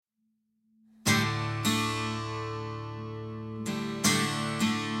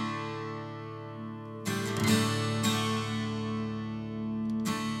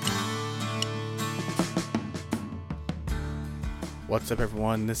What's up,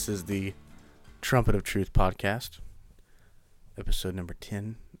 everyone? This is the Trumpet of Truth podcast, episode number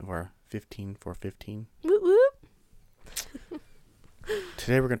 10 of our 15 for 15. Whoop, whoop.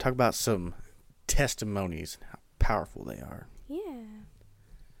 Today we're going to talk about some testimonies and how powerful they are. Yeah.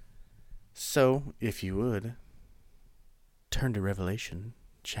 So, if you would, turn to Revelation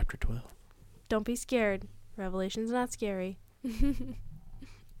chapter 12. Don't be scared. Revelation's not scary.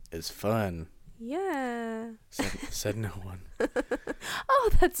 It's fun. Yeah. Said no one.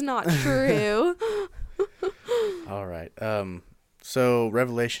 Oh, that's not true. All right. So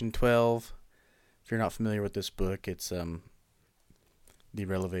Revelation 12, if you're not familiar with this book, it's the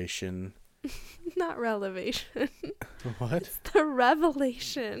revelation. Not relevation. What? It's the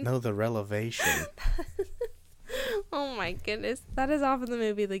revelation. No, the relevation. Oh my goodness. That is off in the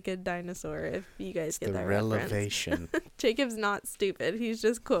movie The Good Dinosaur, if you guys get that reference. The relevation. Jacob's not stupid. He's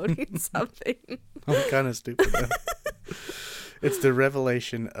just quoting something. I'm kind of stupid though. It's the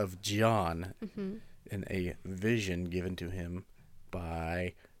revelation of John in a vision given to him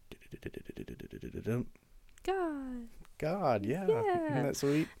by God, yeah. Isn't that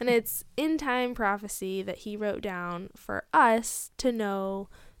sweet? And it's in-time prophecy that he wrote down for us to know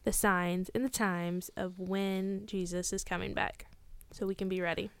the signs and the times of when Jesus is coming back, so we can be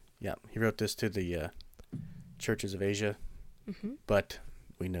ready. Yeah, he wrote this to the churches of Asia, but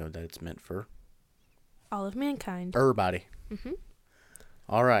we know that it's meant for all of mankind. Everybody.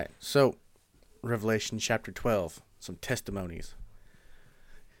 All right, so Revelation chapter 12, some testimonies.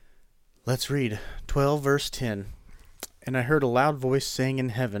 Let's read 12 verse 10. And I heard a loud voice saying in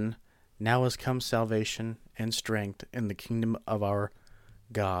heaven, now has come salvation and strength in the kingdom of our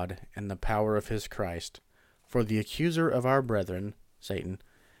God and the power of his Christ. For the accuser of our brethren, Satan,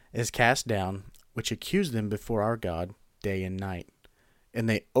 is cast down, which accused them before our God day and night. And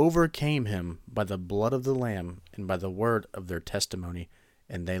they overcame him by the blood of the Lamb and by the word of their testimony,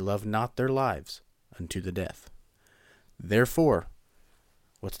 and they loved not their lives unto the death. Therefore,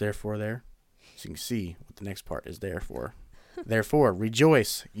 what's therefore there? So you can see what the next part is there for. Therefore,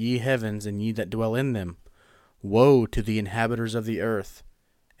 rejoice, ye heavens, and ye that dwell in them. Woe to the inhabitants of the earth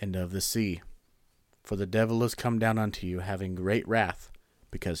and of the sea. For the devil is come down unto you, having great wrath,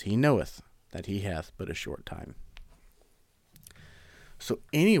 because he knoweth that he hath but a short time. So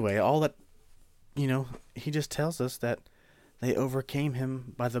anyway, all that, he just tells us that they overcame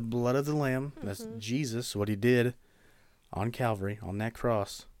him by the blood of the Lamb. That's Jesus, what he did on Calvary, on that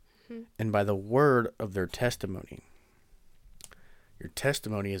cross, and by the word of their testimony. Your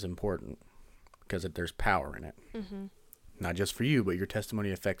testimony is important because there's power in it. Not just for you, but your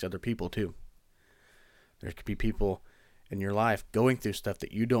testimony affects other people too. There could be people in your life going through stuff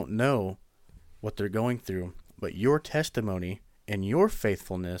that you don't know what they're going through, but your testimony and your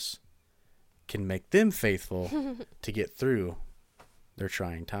faithfulness can make them faithful to get through their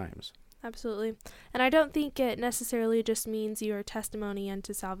trying times. Absolutely. And I don't think it necessarily just means your testimony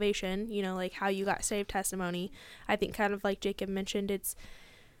unto salvation, like how you got saved testimony. I think kind of like Jacob mentioned, it's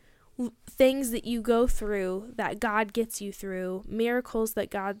things that you go through that God gets you through, miracles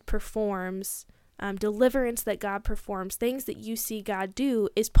that God performs, deliverance that God performs, things that you see God do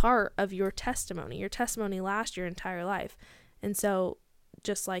is part of your testimony. Your testimony lasts your entire life. And so,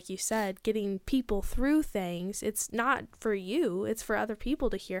 just like you said, getting people through things, it's not for you, it's for other people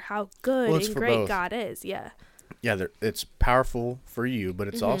to hear how good and great both. God is. Yeah, it's powerful for you, but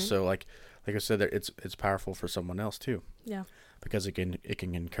it's also like I said, it's powerful for someone else too. Yeah, because it can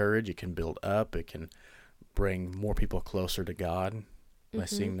encourage, it can build up, it can bring more people closer to God by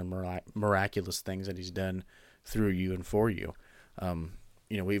seeing the miraculous things that he's done through you and for you.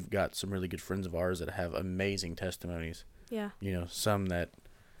 We've got some really good friends of ours that have amazing testimonies. Yeah. Some that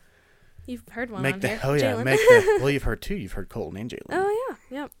you've heard one make on the here. Oh yeah, Jalen. make the well. You've heard two. You've heard Colton and Jalen. Oh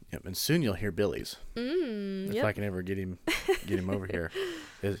yeah, yep. And soon you'll hear Billy's. If I can ever get him over here,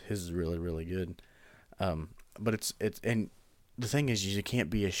 his is really really good. But it's and the thing is, you can't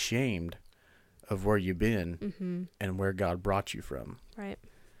be ashamed of where you've been and where God brought you from. Right.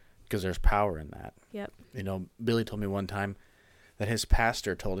 Because there's power in that. Yep. Billy told me one time that his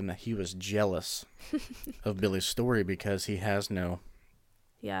pastor told him that he was jealous of Billy's story because he has no,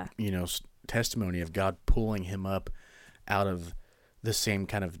 testimony of God pulling him up out of the same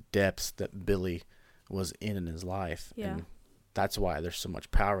kind of depths that Billy was in his life. Yeah. And that's why there's so much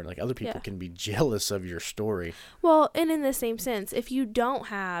power. Like, other people can be jealous of your story. Well, and in the same sense, if you don't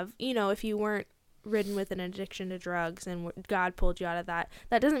have, if you weren't ridden with an addiction to drugs and God pulled you out of that,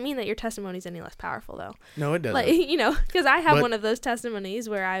 that doesn't mean that your testimony is any less powerful, though. No, it doesn't. Like, because I have one of those testimonies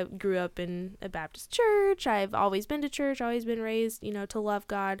where I grew up in a Baptist church. I've always been to church, always been raised, to love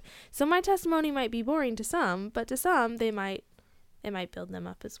God. So my testimony might be boring to some, but to some, they might it might build them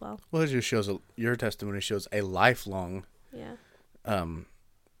up as well. Well, it just shows your testimony shows a lifelong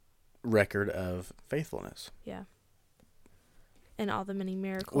record of faithfulness. Yeah. And all the many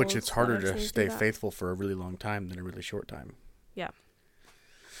miracles. Which it's harder to stay faithful for a really long time than a really short time. Yeah.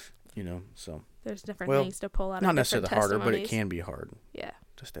 So. There's different things to pull out. Not necessarily harder, but it can be hard. Yeah.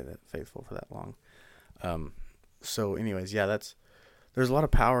 To stay that faithful for that long. So anyways, there's a lot of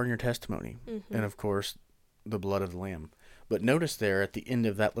power in your testimony. Mm-hmm. And of course, the blood of the Lamb. But notice there at the end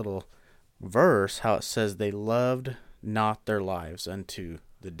of that little verse how it says they loved not their lives unto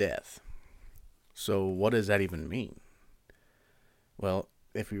the death. So what does that even mean? Well,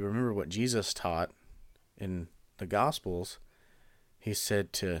 if we remember what Jesus taught in the Gospels, he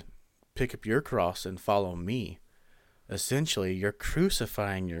said to pick up your cross and follow me. Essentially, you're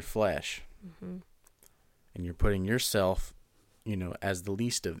crucifying your flesh. Mm-hmm. And you're putting yourself, as the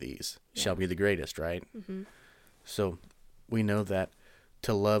least of these shall be the greatest, right? Mm-hmm. So we know that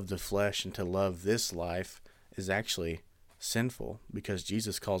to love the flesh and to love this life is actually sinful because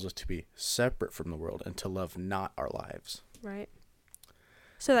Jesus calls us to be separate from the world and to love not our lives. Right.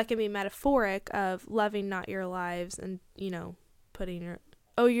 So that can be metaphoric of loving not your lives and, putting your...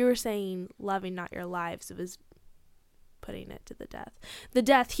 Oh, you were saying loving not your lives was putting it to the death. The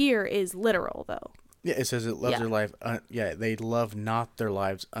death here is literal, though. Yeah, it says it loves their life. They love not their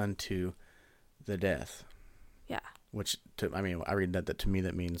lives unto the death. Yeah. Which, I read that to me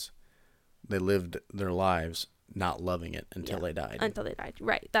that means they lived their lives not loving it until they died. Until they died.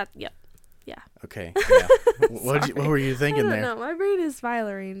 Right. Yep. Yeah. Okay. Yeah. What were you thinking there? No, my brain is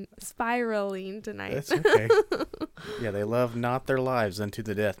spiraling tonight. That's okay. Yeah, they loved not their lives unto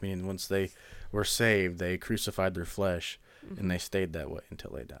the death, meaning once they were saved, they crucified their flesh, and they stayed that way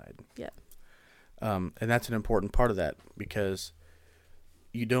until they died. Yeah. And that's an important part of that because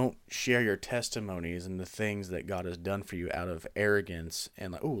you don't share your testimonies and the things that God has done for you out of arrogance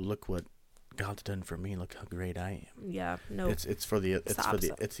and like, oh, look what God's done for me. Look how great I am. Yeah, no. It's the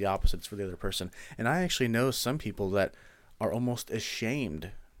opposite. It's for the other person. And I actually know some people that are almost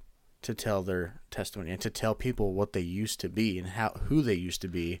ashamed to tell their testimony and to tell people what they used to be and who they used to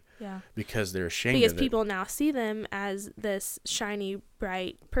be. Yeah. Because they're ashamed of it. Because people now see them as this shiny,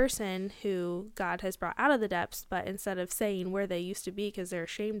 bright person who God has brought out of the depths, but instead of saying where they used to be because they're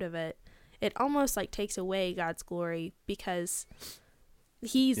ashamed of it, it almost like takes away God's glory because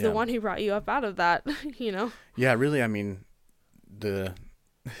He's the one who brought you up out of that, Yeah, really,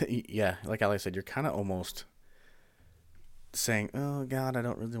 like Ali said, you're kind of almost saying, oh, God, I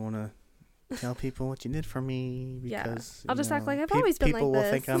don't really want to tell people what you did for me because I'll just act like I've always been like this. People will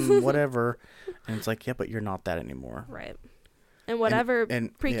think I'm whatever. And it's like, yeah, but you're not that anymore. Right. And whatever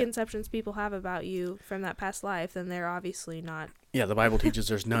preconceptions people have about you from that past life, then they're obviously not. Yeah, the Bible teaches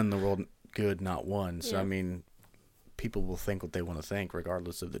there's none in the world good, not one. So, people will think what they want to think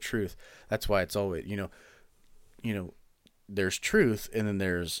regardless of the truth. That's why it's always, there's truth and then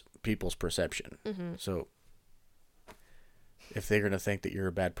there's people's perception. Mm-hmm. So if they're going to think that you're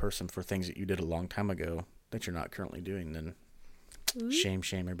a bad person for things that you did a long time ago that you're not currently doing, then shame,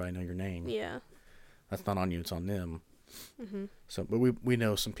 everybody know your name. Yeah. That's not on you, it's on them. Mm-hmm. So, but we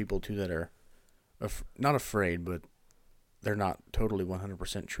know some people too that are not afraid, but they're not totally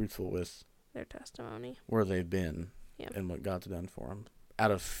 100% truthful with their testimony, where they've been and what God's done for them out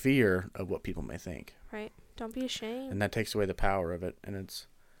of fear of what people may think. Right. Don't be ashamed. And that takes away the power of it. And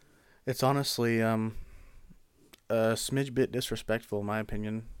it's honestly, a smidge bit disrespectful in my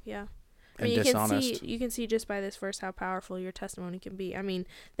opinion. Yeah. And dishonest. You can see just by this verse how powerful your testimony can be.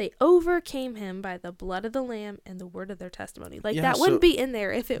 They overcame him by the blood of the Lamb and the word of their testimony. That wouldn't be in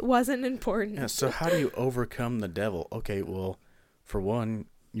there if it wasn't important. Yeah, so how do you overcome the devil? Okay, well, for one,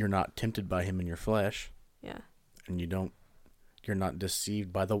 you're not tempted by him in your flesh. Yeah. And you're not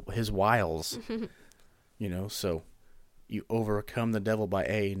deceived by his wiles. So you overcome the devil by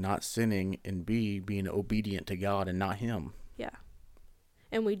A, not sinning, and B, being obedient to God and not him. Yeah.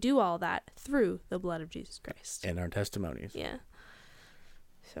 And we do all that through the blood of Jesus Christ. And our testimonies. Yeah.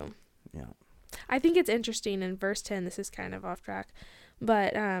 So. Yeah. I think it's interesting in verse 10, this is kind of off track,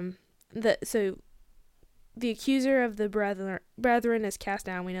 but the accuser of the brethren is cast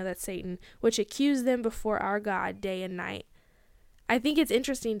down. We know that's Satan, which accused them before our God day and night. I think it's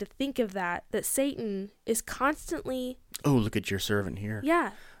interesting to think of that Satan is constantly... Oh, look at your servant here.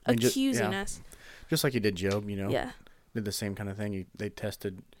 Yeah, accusing us. Just like he did Job, Yeah. Did the same kind of thing. They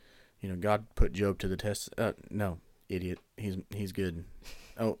tested, God put Job to the test. No, idiot. He's good.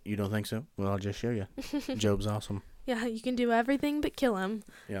 Oh, you don't think so? Well, I'll just show you. Job's awesome. Yeah, you can do everything but kill him.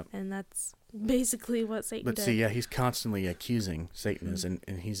 Yeah. And that's basically what Satan did. But see, he's constantly accusing Satan,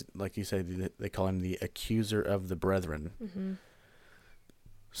 and he's, like you say, they call him the accuser of the brethren. Mm-hmm.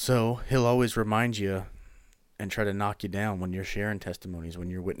 So he'll always remind you and try to knock you down when you're sharing testimonies, when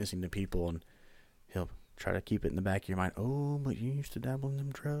you're witnessing to people, and he'll try to keep it in the back of your mind. Oh, but you used to dabble in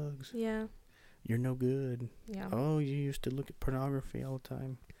them drugs. Yeah. You're no good. Yeah. Oh, you used to look at pornography all the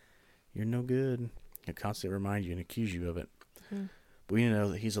time. You're no good. He'll constantly remind you and accuse you of it. Mm-hmm. But we know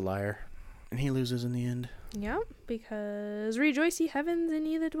that he's a liar, and he loses in the end. Yeah, because rejoice ye heavens and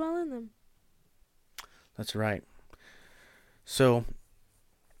ye that dwell in them. That's right. So,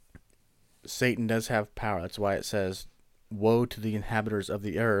 Satan does have power. That's why it says, woe to the inhabitants of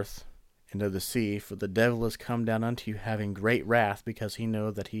the earth and of the sea, for the devil is come down unto you having great wrath, because he know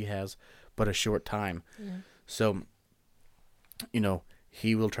that he has but a short time. Yeah. So,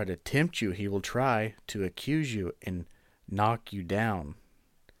 he will try to tempt you. He will try to accuse you and knock you down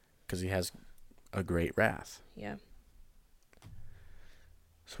because he has a great wrath. Yeah.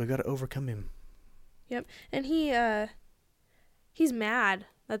 So we got to overcome him. Yep. And he's mad.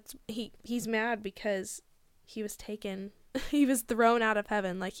 He's mad because he was taken. He was thrown out of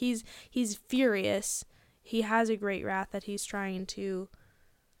heaven. Like he's furious. He has a great wrath that he's trying to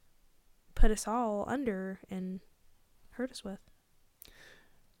put us all under and hurt us with.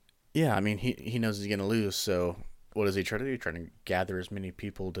 Yeah, I mean, he knows he's going to lose, so what does he try to do? He's trying to gather as many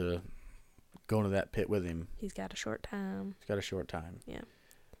people to go into that pit with him. He's got a short time. Yeah.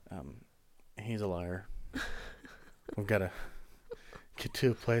 He's a liar. We've got to get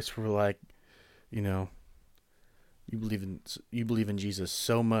to a place where, like, you believe in Jesus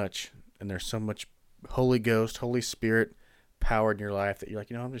so much, and there's so much Holy Ghost, Holy Spirit power in your life that you're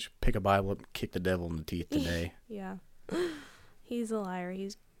like, I'm just pick a Bible up and kick the devil in the teeth today. Yeah. He's a liar.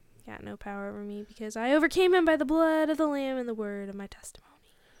 He's got no power over me because I overcame him by the blood of the Lamb and the word of my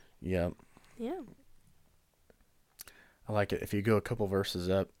testimony. Yep. Yeah. I like it. If you go a couple verses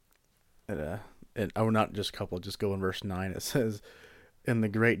up, not just a couple, just go in verse 9. It says, and the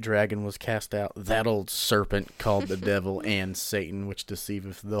great dragon was cast out, that old serpent called the devil and Satan, which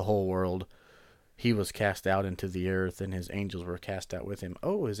deceiveth the whole world. He was cast out into the earth, and his angels were cast out with him.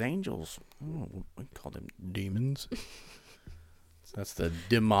 Oh, his angels. Oh, we call them demons. That's the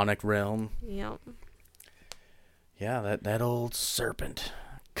demonic realm. Yep. Yeah, that old serpent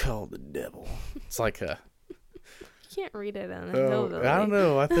called the devil. It's like a... You can't read it on a hillbilly. I don't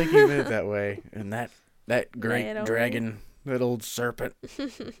know. I think he meant it that way. And that great dragon, that old serpent.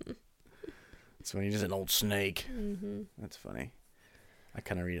 It's when he's just an old snake. Mm-hmm. That's funny. I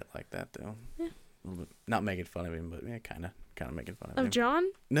kind of read it like that, though. Yeah. Not making fun of him, but yeah, kind of making fun of him. Of John?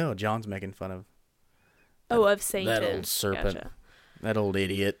 No, John's making fun of... of Satan. That old serpent. Gotcha. That old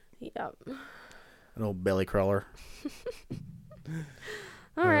idiot. Yep. An old belly crawler.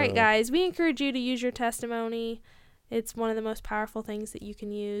 All right, guys. We encourage you to use your testimony. It's one of the most powerful things that you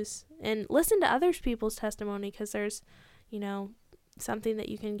can use. And listen to other people's testimony because there's, something that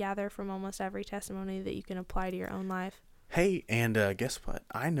you can gather from almost every testimony that you can apply to your own life. Hey, and guess what?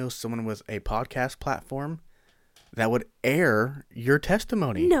 I know someone with a podcast platform that would air your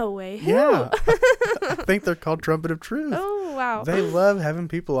testimony. No way. Who? Yeah. I think they're called Trumpet of Truth. Oh, wow. They love having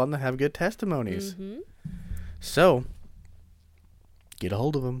people on that have good testimonies. Mm-hmm. So, get a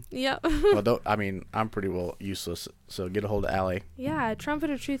hold of them. Yep. Well, I'm pretty well useless, so get a hold of Allie. Yeah,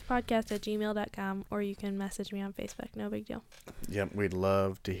 trumpetoftruthpodcast@gmail.com, or you can message me on Facebook. No big deal. Yep, we'd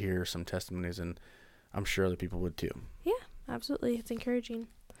love to hear some testimonies, and I'm sure other people would too. Yeah, absolutely. It's encouraging.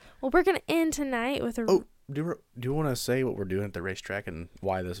 Well, we're going to end tonight with a... Oh, do you want to say what we're doing at the racetrack and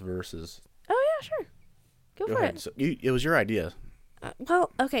why this verse is... Oh, yeah, sure. Go for ahead. it. So it was your idea.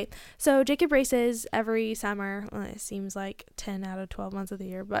 Well, okay. So Jacob races every summer. Well, it seems like 10 out of 12 months of the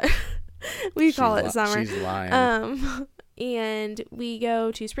year, but we call it summer. She's lying. And we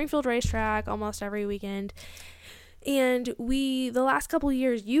go to Springfield Racetrack almost every weekend. And the last couple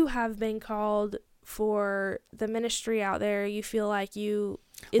years, you have been called for the ministry out there. You feel like a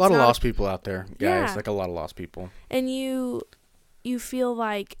lot of lost people out there, guys. Yeah. Like a lot of lost people. And you feel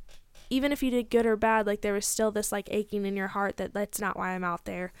like even if you did good or bad, like there was still this like aching in your heart that that's not why I'm out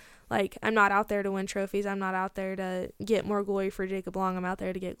there. Like I'm not out there to win trophies. I'm not out there to get more glory for Jacob Long. I'm out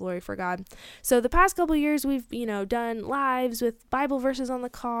there to get glory for God. So the past couple of years we've, done lives with Bible verses on the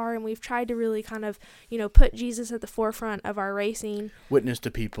car, and we've tried to really kind of, put Jesus at the forefront of our racing. Witness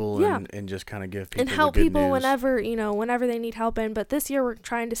to people and just kind of give people and help the good people news. whenever they need help. But this year we're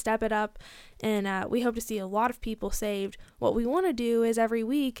trying to step it up, and we hope to see a lot of people saved. What we want to do is every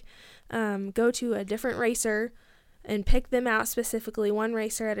week go to a different racer and pick them out specifically, one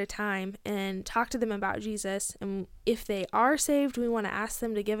racer at a time, and talk to them about Jesus. And if they are saved, we want to ask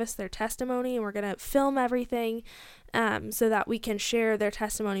them to give us their testimony, and we're going to film everything so that we can share their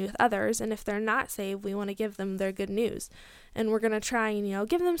testimony with others. And if they're not saved, we want to give them their good news. And we're going to try and,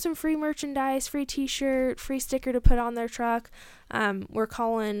 give them some free merchandise, free t-shirt, free sticker to put on their truck.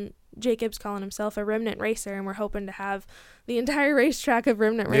 Jacob's calling himself a remnant racer, and we're hoping to have the entire racetrack of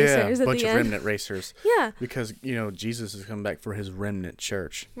remnant racers at the end. Yeah, a bunch of remnant racers. Yeah. Because, Jesus is coming back for his remnant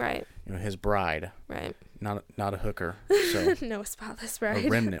church. Right. His bride. Right. Not a hooker. So no spotless bride. A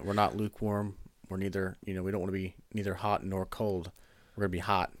remnant. We're not lukewarm. We're neither, we don't want to be neither hot nor cold. We're going to be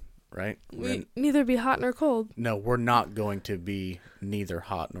hot, right? Neither be hot nor cold. No, we're not going to be neither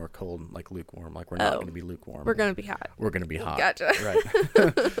hot nor cold like lukewarm. Like we're not going to be lukewarm. We're going to be hot. We're going to be hot. Gotcha.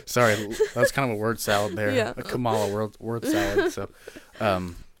 Right. Sorry, that was kind of a word salad there. Yeah. A Kamala word salad. So,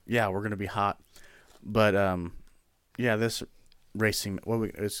 we're going to be hot. But, this racing,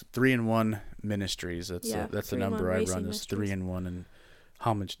 it's 3-in-1 Ministries. That's the number I run. Is 3-in-1 and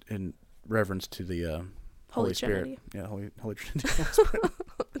homage and reverence to the Holy Spirit. Yeah, Holy Trinity.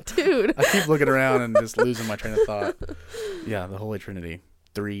 Dude. I keep looking around and just losing my train of thought. Yeah, the Holy Trinity.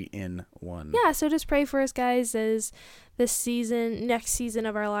 3-in-1. Yeah, so just pray for us, guys, as next season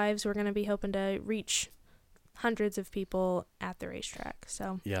of our lives, we're going to be hoping to reach hundreds of people at the racetrack.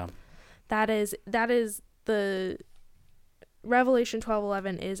 So yeah, that is the Revelation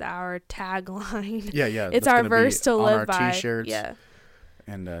 12:11 is our tagline. Yeah. It's our verse to live by. On our t-shirts. Yeah.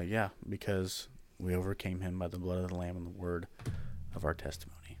 And because we overcame him by the blood of the Lamb and the word of our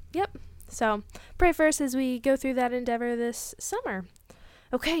testimony. Yep. So pray for us as we go through that endeavor this summer.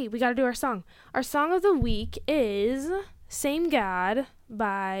 Okay, we got to do our song. Our song of the week is Same God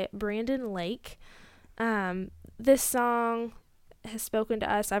by Brandon Lake. This song has spoken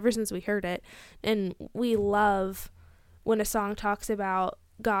to us ever since we heard it. And we love when a song talks about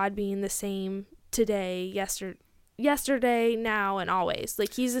God being the same today, yesterday, now, and always.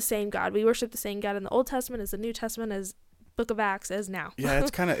 Like, he's the same God. We worship the same God in the Old Testament as the New Testament, as Book of Acts, as now. Yeah,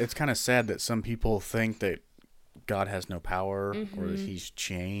 it's kind of sad that some people think that God has no power or that he's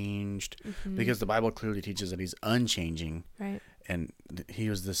changed, because the Bible clearly teaches that he's unchanging. Right. And he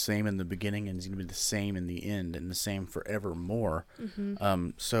was the same in the beginning, and he's going to be the same in the end, and the same forevermore.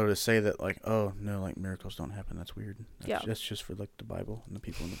 So to say that, like, oh, no, like, miracles don't happen, that's weird. That's just for, like, the Bible and the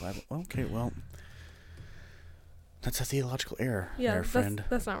people in the Bible. Okay, well, that's a theological error there, friend.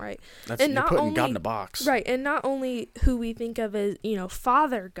 That's not right. You're putting God in a box. Right, and not only who we think of as,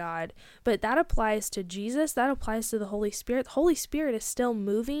 Father God, but that applies to Jesus, that applies to the Holy Spirit. The Holy Spirit is still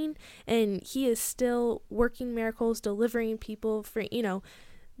moving, and he is still working miracles, delivering people for,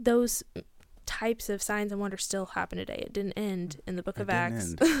 those types of signs and wonders still happen today. It didn't end in the Book of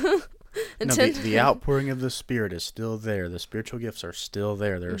Acts. The outpouring of the Spirit is still there. The spiritual gifts are still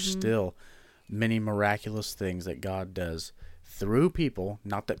there. There are still many miraculous things that God does through people.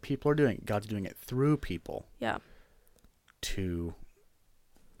 Not that people are doing it. God's doing it through people. Yeah. To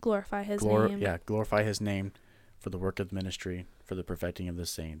glorify his name. Yeah, glorify his name for the work of ministry, for the perfecting of the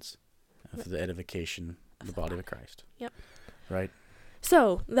saints, for the edification of the body of Christ. Yep. Right?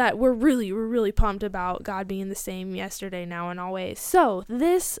 So that we're really pumped about God being the same yesterday, now, and always. So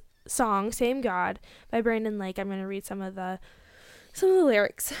this song, Same God, by Brandon Lake, I'm going to read some of the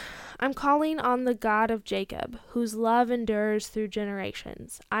lyrics. I'm calling on the God of Jacob, whose love endures through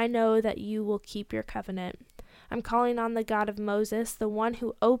generations. I know that you will keep your covenant. I'm calling on the God of Moses, the one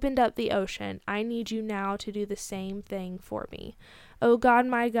who opened up the ocean. I need you now to do the same thing for me. Oh God,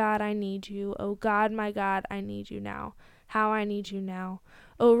 my God, I need you. Oh God, my God, I need you now. How I need you now.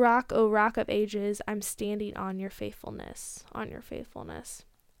 O rock of ages, I'm standing on your faithfulness,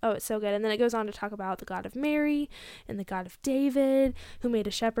 Oh, it's so good. And then it goes on to talk about the God of Mary and the God of David, who made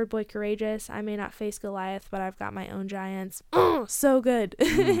a shepherd boy courageous. I may not face Goliath, but I've got my own giants. Oh, so good.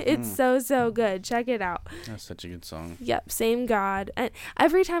 It's so good. Check it out. That's such a good song. Yep, same God. And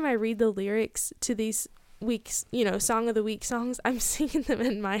every time I read the lyrics to these week's, Song of the Week songs, I'm singing them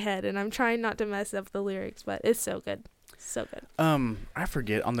in my head, and I'm trying not to mess up the lyrics, but it's so good. So good. I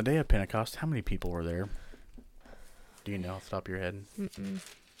forget, on the day of Pentecost, how many people were there? Do you know off the top of your head?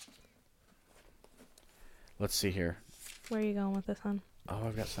 Let's see here. Where are you going with this one? Oh,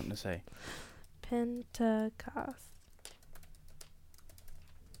 I've got something to say. Pentecost.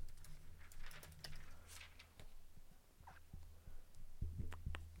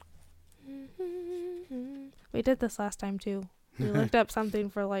 We did this last time too. We looked up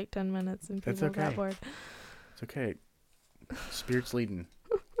something for like 10 minutes and people got bored. It's okay. Spirit's leading.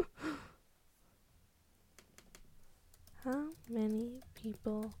 How many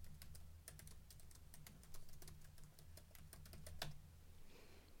people?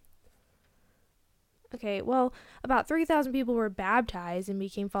 Okay, well, about 3,000 people were baptized and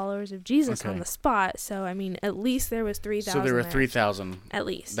became followers of Jesus on the spot. So, I mean, at least there was 3,000. So there were 3,000 at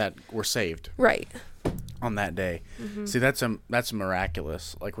least that were saved. Right. On that day. Mm-hmm. See, that's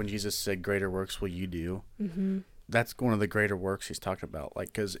miraculous. Like when Jesus said, "Greater works will you do." Mm-hmm. That's one of the greater works he's talking about. Like,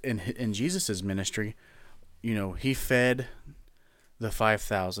 because in Jesus's ministry, he fed the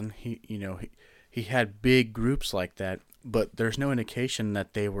 5,000. He had big groups like that, but there's no indication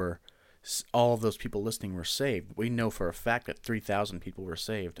that all of those people listening were saved. We know for a fact that 3,000 people were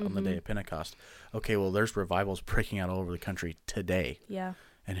saved on the day of Pentecost. Okay, well, there's revivals breaking out all over the country today. Yeah.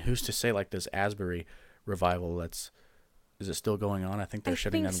 And who's to say, like this Asbury revival, is it still going on? I think they're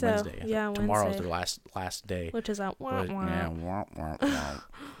shutting down Wednesday. Yeah, tomorrow's Wednesday. their last day. Which is out.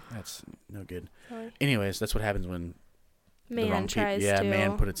 That's no good. Sorry. Anyways, that's what happens when man tries to.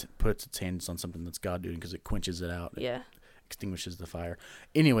 Man puts its hands on something that's God doing, because it quenches it out. Yeah. Extinguishes the fire.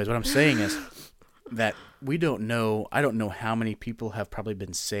 Anyways, what I'm saying is that we don't know. I don't know how many people have probably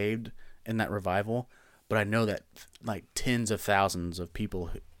been saved in that revival, but I know that like tens of thousands of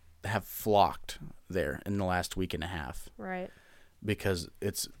people have flocked there in the last week and a half. Right. Because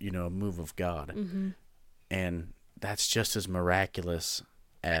it's, a move of God. Mm-hmm. And that's just as miraculous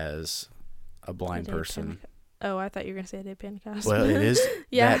as a blind person. Oh, I thought you were going to say a day of Pentecost. Well, it is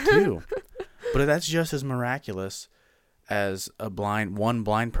that too. But that's just as miraculous as one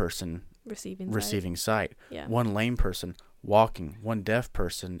blind person receiving sight. Yeah. One lame person walking, one deaf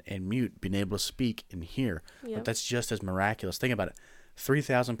person and mute being able to speak and hear. Yep. But that's just as miraculous. Think about it.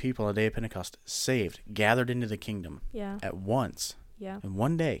 3,000 people on the day of Pentecost saved, gathered into the kingdom at once. Yeah. In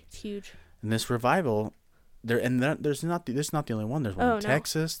one day. It's huge. And this revival, this is not the only one. There's one in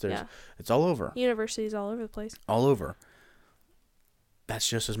Texas. It's all over. Universities all over the place. All over. That's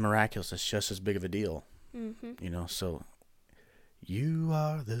just as miraculous. It's just as big of a deal. Mm-hmm. So you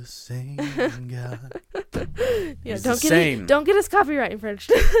are the same God. Yeah, don't get us copyright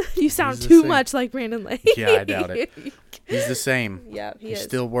infringed. You sound too much like Brandon Lake. Yeah, I doubt it. He's the same. Yeah, he's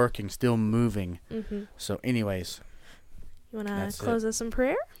still working, still moving. Mm-hmm. So anyways, you want to close us in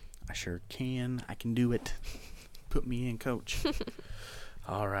prayer? I sure can. I can do it. Put me in, coach.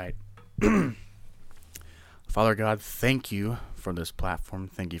 All right. Father God, thank you for this platform.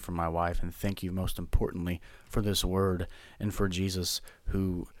 Thank you for my wife. And thank you, most importantly, for this word and for Jesus,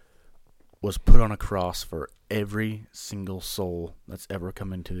 who was put on a cross for every single soul that's ever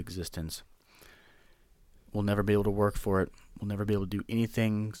come into existence. We'll never be able to work for it. We'll never be able to do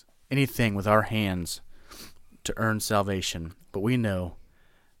anything with our hands to earn salvation. But we know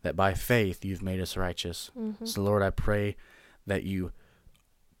that by faith you've made us righteous. Mm-hmm. So, Lord, I pray that you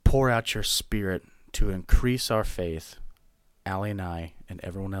pour out your Spirit to increase our faith, Allie and I, and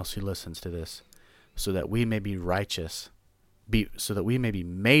everyone else who listens to this, so that we may be righteous, so that we may be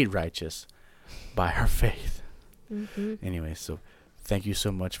made righteous by our faith. Mm-hmm. Anyway, so thank you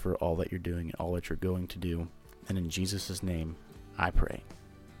so much for all that you're doing and all that you're going to do. And in Jesus' name, I pray.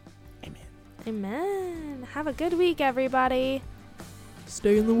 Amen. Amen. Have a good week, everybody.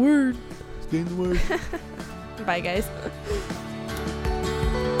 Stay in the Word. Stay in the Word. Bye, guys.